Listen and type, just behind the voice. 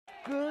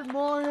Good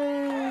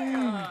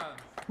morning.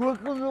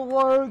 Welcome to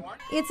work.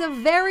 It's a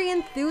very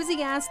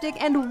enthusiastic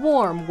and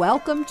warm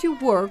welcome to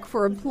work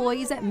for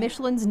employees at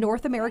Michelin's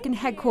North American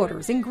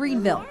headquarters in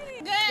Greenville.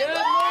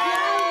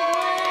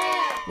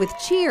 With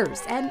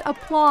cheers and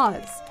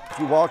applause.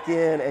 You walk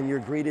in and you're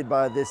greeted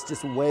by this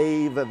just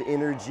wave of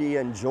energy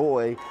and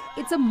joy.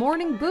 It's a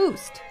morning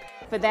boost.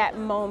 For that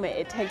moment,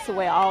 it takes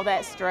away all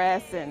that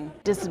stress and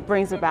just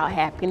brings about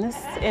happiness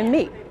in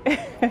me.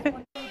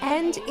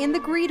 And in the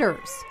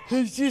greeters.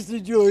 It's just a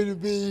joy to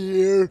be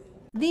here.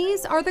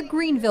 These are the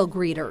Greenville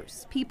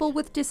Greeters, people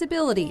with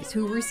disabilities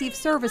who receive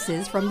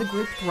services from the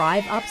group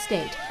Thrive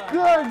Upstate.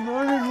 Good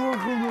morning,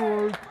 welcome to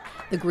work.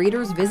 The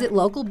greeters visit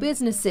local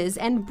businesses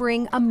and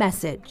bring a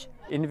message.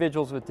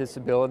 Individuals with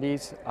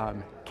disabilities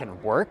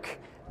can work,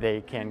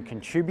 they can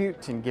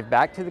contribute and give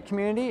back to the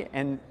community,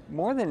 and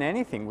more than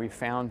anything, we've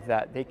found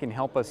that they can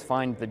help us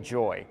find the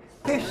joy.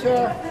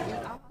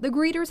 The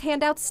greeters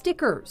hand out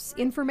stickers,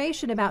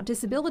 information about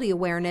disability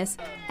awareness,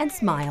 and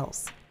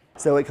smiles.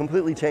 So it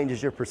completely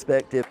changes your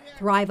perspective.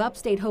 Thrive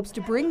Upstate hopes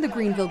to bring the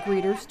Greenville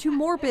Greeters to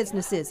more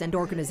businesses and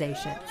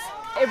organizations.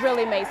 It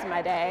really makes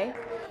my day.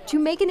 To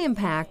make an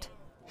impact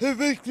It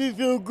makes me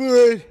feel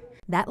good.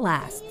 that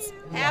lasts.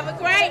 Have a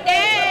great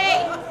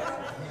day!